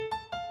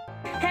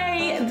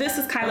This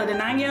is Kyla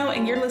Denagno,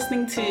 and you're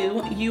listening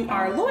to You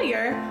Are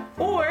Lawyer,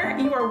 or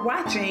you are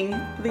watching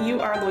the You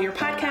Are Lawyer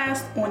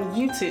podcast on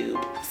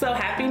YouTube. So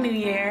happy New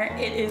Year.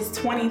 It is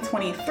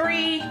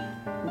 2023.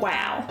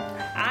 Wow.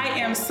 I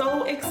am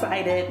so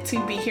excited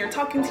to be here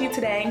talking to you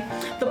today.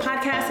 The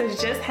podcast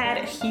has just had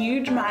a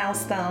huge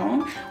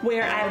milestone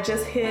where I've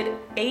just hit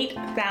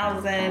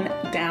 8,000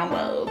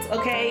 downloads,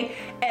 okay?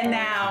 And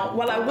now,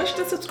 while I wish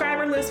the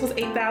subscriber list was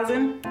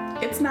 8,000,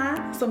 it's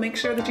not. So make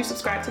sure that you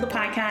subscribe to the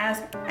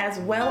podcast as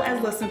well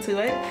as listen to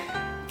it.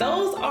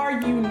 Those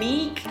are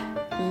unique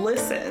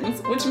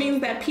listens, which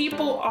means that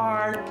people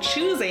are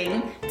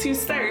choosing to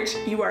search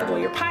You Are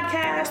Lawyer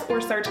Podcast, or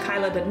search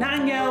Kyla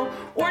Denagno,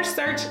 or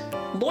search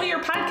Lawyer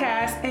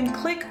Podcast and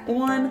click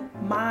on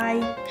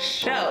my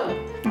show.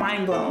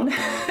 Mind blown.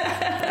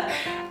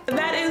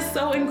 That is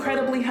so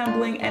incredibly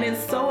humbling, and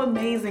it's so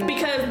amazing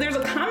because there's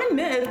a common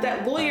myth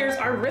that lawyers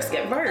are risk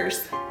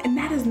adverse, and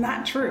that is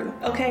not true,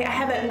 okay? I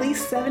have at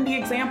least 70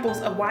 examples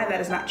of why that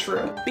is not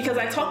true, because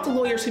I talk to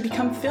lawyers who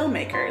become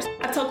filmmakers.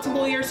 I talk to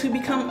lawyers who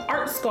become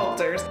art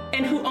sculptors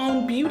and who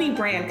own beauty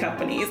brand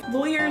companies.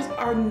 Lawyers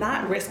are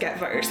not risk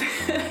adverse.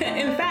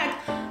 In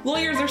fact,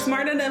 lawyers are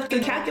smart enough to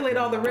calculate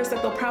all the risks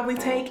that they'll probably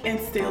take and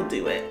still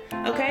do it,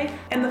 okay?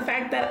 And the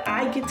fact that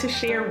I get to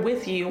share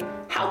with you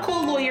how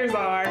cool lawyers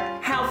are,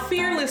 how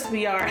fearless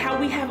we are, how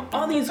we have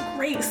all these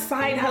great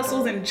side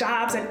hustles and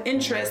jobs and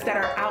interests that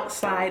are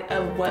outside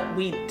of what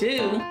we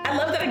do. I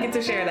love that I get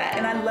to share that,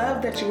 and I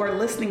love that you are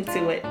listening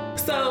to it.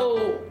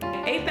 So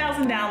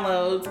 8,000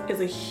 downloads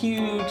is a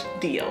huge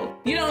deal.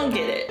 You don't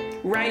get it,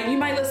 right? You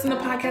might listen to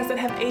podcasts that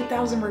have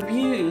 8,000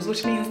 reviews,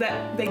 which means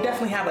that they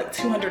definitely have like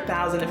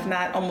 200,000, if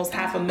not almost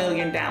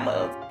 500,000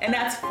 downloads, and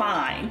that's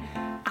fine.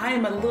 I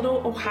am a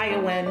little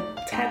Ohioan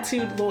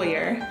tattooed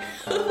lawyer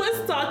who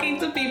is talking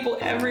to people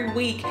every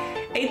week.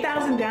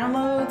 8,000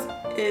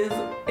 downloads is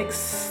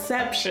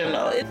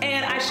exceptional.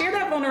 And I share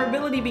that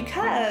vulnerability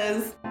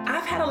because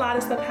I've had a lot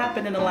of stuff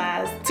happen in the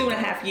last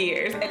 2.5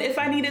 years. And if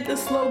I needed the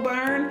slow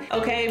burn,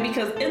 okay,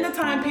 because in the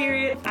time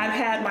period, I've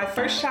had my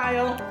first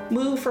child,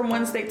 moved from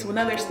one state to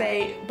another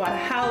state, bought a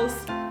house,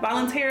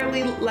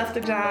 voluntarily left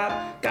a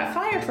job, got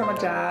fired from a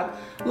job,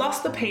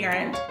 lost a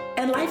parent,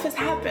 and life has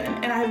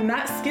happened. And I have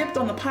not skipped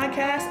on the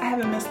podcast. I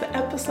haven't missed the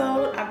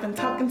episode. I've been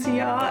talking to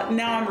y'all.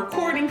 Now I'm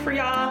recording for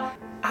y'all.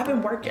 I've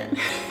been working.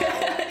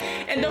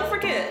 And don't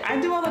forget, I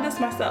do all of this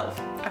myself.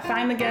 I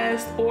find the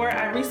guests, or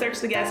I research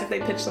the guests if they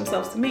pitch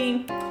themselves to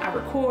me. I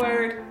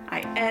record, I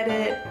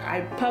edit,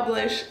 I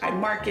publish, I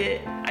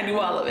market, I do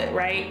all of it,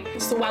 right?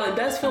 So while it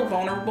does feel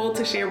vulnerable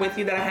to share with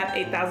you that I have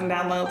 8,000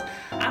 downloads,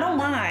 I don't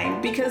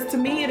mind, because to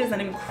me it is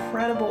an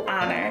incredible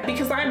honor,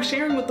 because I'm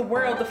sharing with the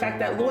world the fact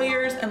that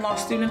lawyers and law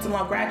students and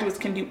law graduates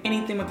can do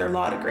anything with their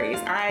law degrees.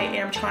 I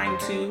am trying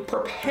to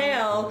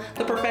propel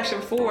the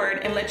profession forward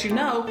and let you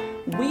know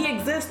we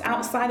exist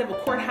outside of a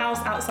courthouse,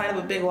 outside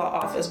of a big law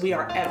office. We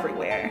are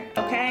everywhere,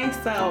 okay?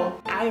 So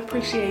I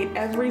appreciate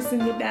every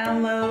single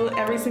download,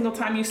 every single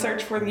time you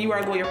search for the You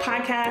Are Lawyer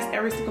podcast,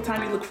 every single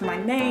time you look for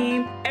my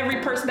name,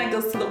 every person that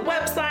goes to the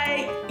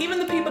website, even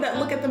the people that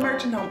look at the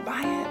merch and don't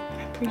buy it.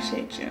 I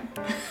appreciate you.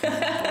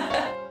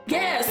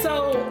 Yeah,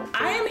 so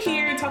I am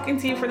here talking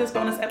to you for this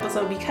bonus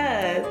episode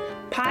because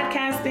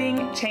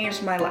podcasting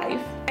changed my life.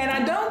 And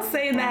I don't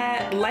say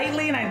that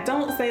lightly, and I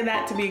don't say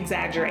that to be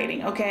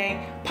exaggerating,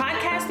 okay?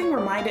 Podcasting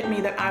reminded me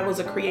that I was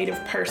a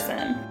creative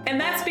person. And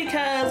that's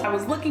because I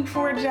was looking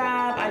for a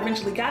job. I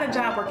eventually got a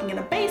job working in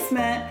a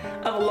basement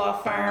of a law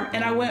firm,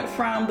 and I went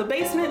from the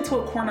basement to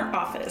a corner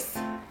office.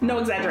 No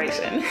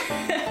exaggeration.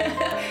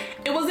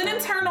 It was an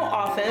internal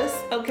office,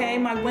 okay?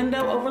 My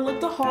window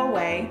overlooked a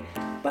hallway,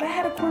 but I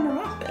had a corner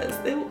office.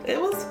 It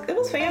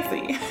was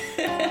fancy.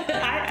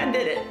 I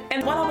did it.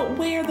 And while I would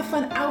wear the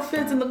fun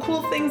outfits and the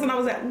cool things when I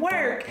was at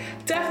work,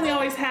 definitely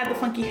always had the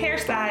funky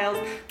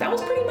hairstyles, that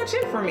was pretty much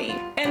it for me.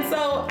 And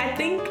so I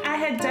think I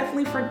had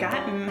definitely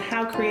forgotten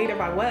how creative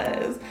I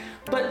was.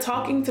 But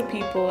talking to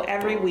people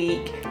every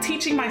week,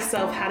 teaching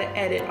myself how to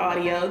edit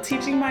audio,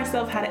 teaching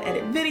myself how to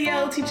edit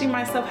video, teaching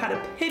myself how to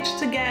pitch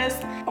to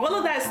guests, all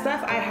of that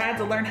stuff I had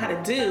to learn how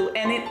to do,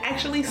 and it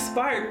actually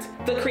sparked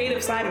the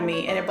creative side of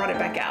me and it brought it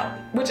back out,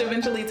 which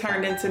eventually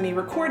turned into me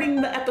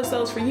recording the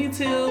episodes for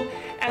YouTube,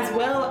 as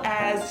well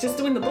as just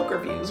doing the book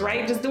reviews,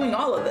 right? Just doing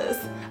all of this.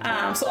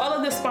 So all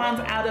of this spawns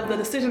out of the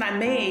decision I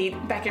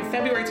made back in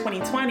February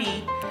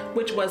 2020,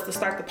 which was to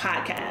start the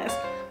podcast.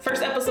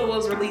 First episode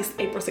was released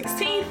April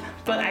 16th,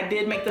 but I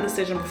did make the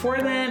decision before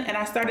then, and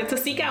I started to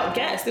seek out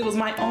guests. It was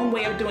my own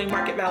way of doing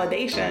market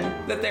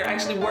validation, that there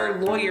actually were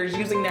lawyers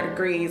using their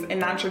degrees in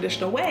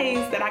non-traditional ways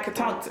that I could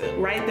talk to,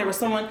 right? There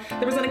was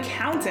an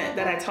accountant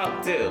that I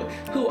talked to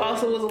who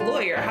also was a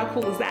lawyer. How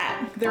cool is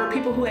that? There were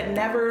people who had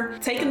never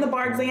taken the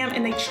bar exam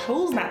and they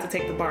chose not to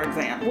take the bar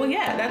exam. Well,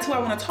 yeah, that's who I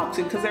want to talk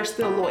to because they're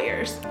still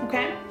lawyers,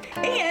 okay?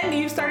 And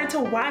you started to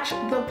watch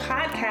the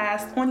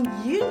podcast on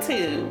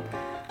YouTube.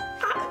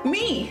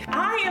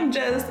 I am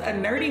just a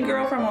nerdy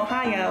girl from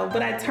Ohio,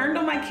 but I turned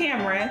on my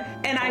camera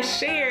and I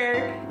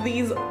share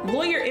these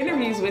lawyer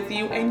interviews with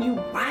you and you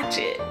watch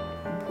it.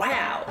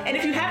 wow. And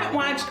if you haven't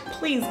watched,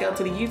 please go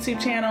to the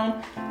YouTube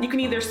channel. You can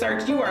either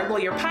search You Are a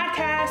Lawyer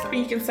Podcast, or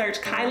you can search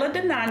Kyla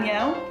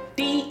Denanyo,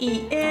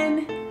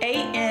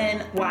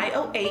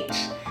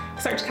 DENANYOH.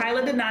 Search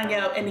Kyla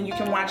Denanyo, and then you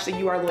can watch the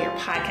You Are a Lawyer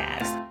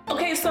Podcast.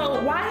 Okay,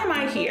 so why am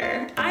I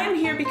here? I am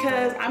here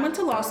because I went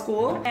to law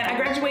school and I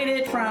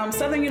graduated from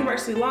Southern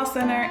University Law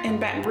Center in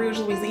Baton Rouge,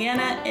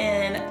 Louisiana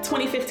in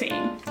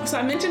 2015. So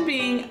I mentioned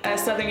being a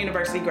Southern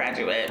University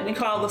graduate. We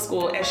call the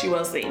school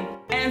SULC.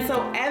 And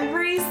so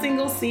every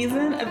single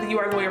season of the You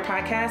Are a Lawyer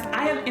Podcast,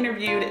 I have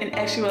interviewed an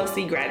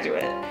SULC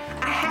graduate.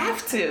 I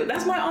have to.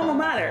 That's my alma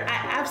mater. I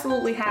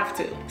absolutely have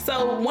to.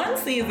 So one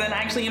season, I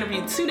actually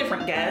interviewed 2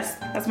 different guests.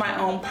 That's my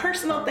own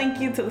personal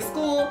thank you to the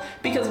school,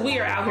 because we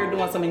are out here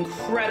doing some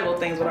incredible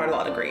things with our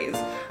law degrees.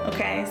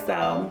 Okay,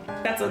 so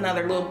that's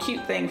another little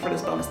cute thing for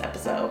this bonus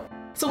episode.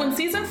 So when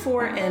season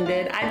 4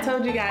 ended, I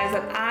told you guys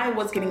that I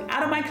was getting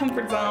out of my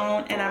comfort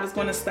zone and I was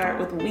going to start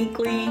with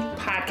weekly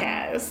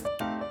podcasts.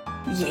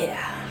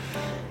 Yeah,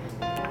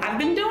 I've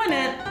been doing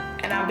it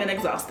and I've been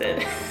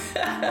exhausted.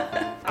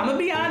 I'm gonna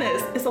be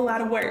honest, it's a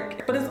lot of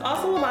work, but it's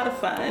also a lot of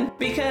fun,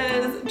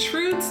 because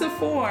true to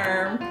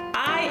form,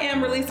 I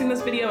am releasing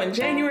this video in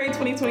January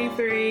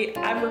 2023.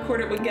 I've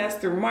recorded with guests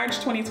through March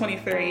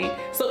 2023.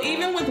 So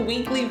even with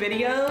weekly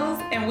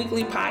videos and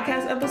weekly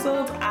podcast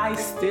episodes, I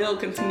still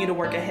continue to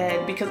work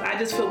ahead because I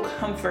just feel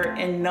comfort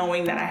in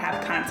knowing that I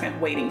have content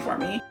waiting for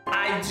me.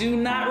 I do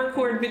not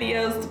record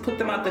videos to put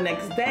them out the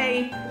next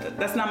day.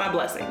 That's not my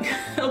blessing,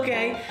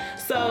 okay?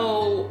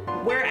 So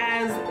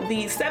whereas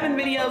the 7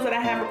 videos that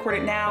I have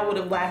recorded now would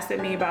have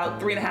lasted me about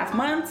 3.5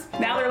 months,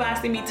 now they're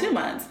lasting me 2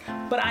 months.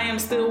 But I am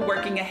still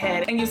working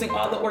ahead and using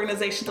all the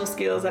organizational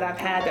skills that I've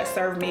had that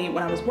served me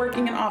when I was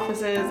working in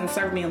offices and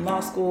served me in law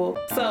school.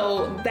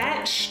 So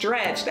that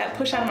stretch, that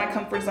push out of my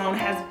comfort zone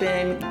has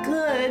been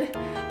good,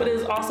 but it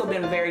has also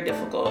been very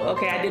difficult.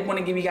 Okay, I did want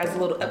to give you guys a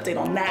little update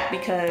on that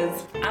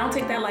because I don't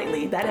take that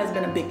lightly. That has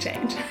been a big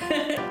change.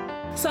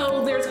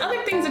 So there's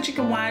other things that you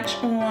can watch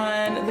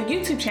on the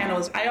YouTube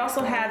channels. I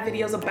also have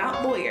videos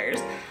about lawyers.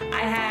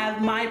 I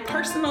have my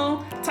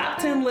personal top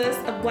 10 list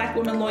of Black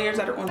women lawyers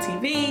that are on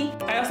TV.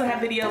 I also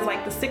have videos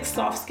like the 6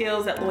 soft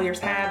skills that lawyers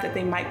have that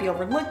they might be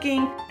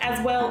overlooking,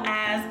 as well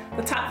as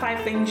the top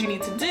 5 things you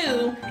need to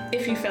do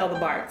if you fail the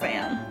bar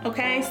exam.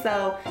 Okay,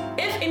 so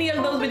if any of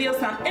those videos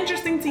sound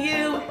interesting to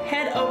you,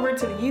 head over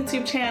to the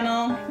YouTube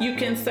channel. You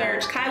can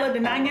search Kyla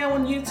Denanyo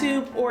on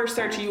YouTube or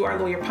search You Are a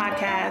Lawyer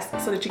Podcast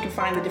so that you can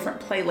find the different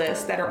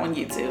playlists that are on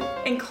YouTube,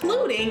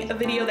 including a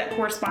video that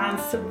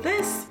corresponds to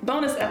this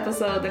bonus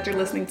episode that you're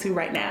listening to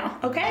right now,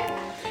 okay?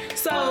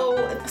 So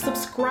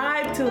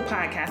subscribe to the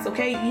podcast,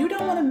 okay? You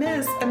don't want to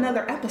miss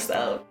another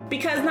episode,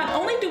 because not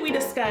only do we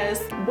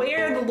discuss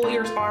where the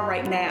lawyers are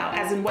right now,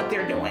 as in what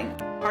they're doing.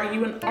 Are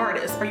you an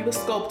artist? Are you a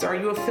sculptor? Are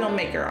you a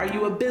filmmaker? Are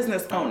you a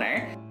business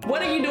owner?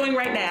 What are you doing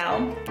right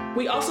now?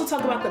 We also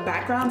talk about the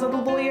backgrounds of the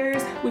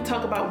lawyers. We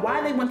talk about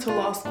why they went to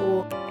law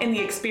school and the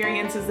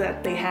experiences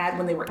that they had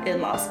when they were in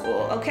law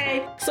school,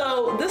 okay?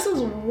 So this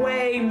is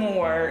way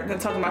more than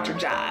talking about your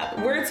job.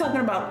 We're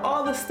talking about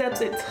all the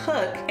steps it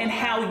took and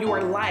how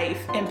your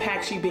life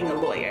impacts you being a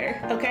lawyer,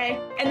 okay?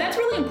 And that's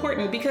really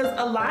important because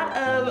a lot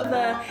of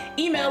the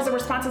emails and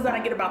responses that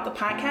I get about the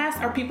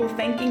podcast are people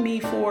thanking me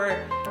for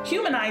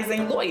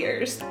humanizing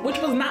lawyers,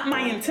 which was not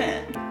my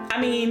intent. I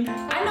mean,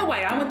 I know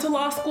why I went to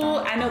law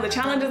school. I know the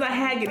challenges I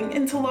had getting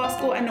into law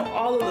school. I know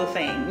all of the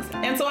things.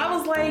 And so I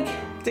was like,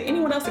 did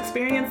anyone else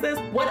experience this?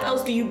 What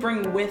else do you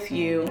bring with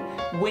you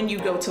when you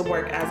go to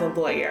work as a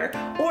lawyer?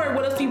 Or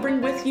what else do you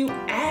bring with you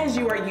as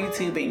you are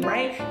YouTubing,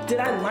 right? Did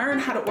I learn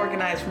how to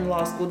organize from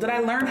law school? Did I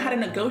learn how to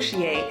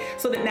negotiate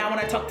so that now when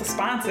I talk to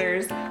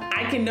sponsors,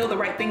 I can know the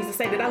right things to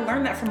say? Did I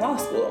learn that from law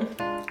school?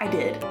 I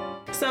did.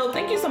 So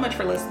thank you so much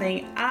for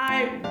listening.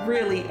 I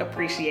really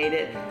appreciate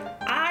it.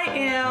 I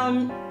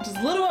am just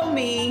little old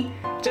me,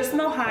 just an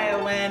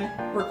Ohioan,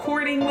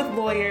 recording with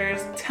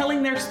lawyers,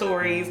 telling their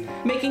stories,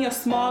 making a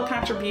small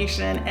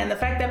contribution, and the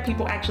fact that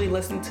people actually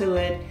listen to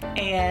it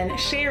and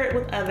share it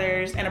with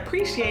others and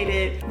appreciate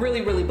it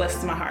really, really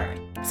blesses my heart.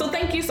 So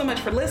thank you so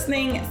much for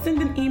listening.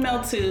 Send an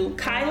email to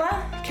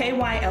Kyla,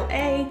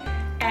 Kyla,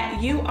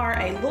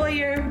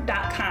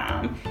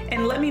 @youralawyer.com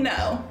and let me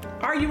know.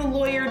 Are you a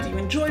lawyer? Do you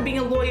enjoy being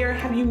a lawyer?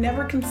 Have you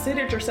never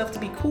considered yourself to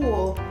be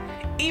cool,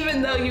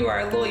 even though you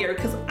are a lawyer?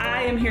 Because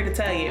I am here to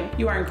tell you,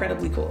 you are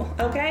incredibly cool,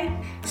 okay?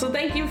 So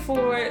thank you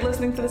for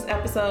listening to this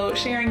episode,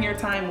 sharing your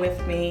time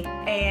with me,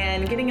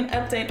 and getting an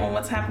update on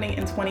what's happening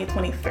in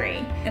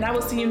 2023. And I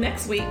will see you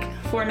next week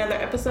for another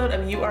episode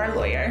of You Are a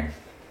Lawyer.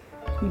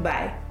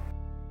 Bye.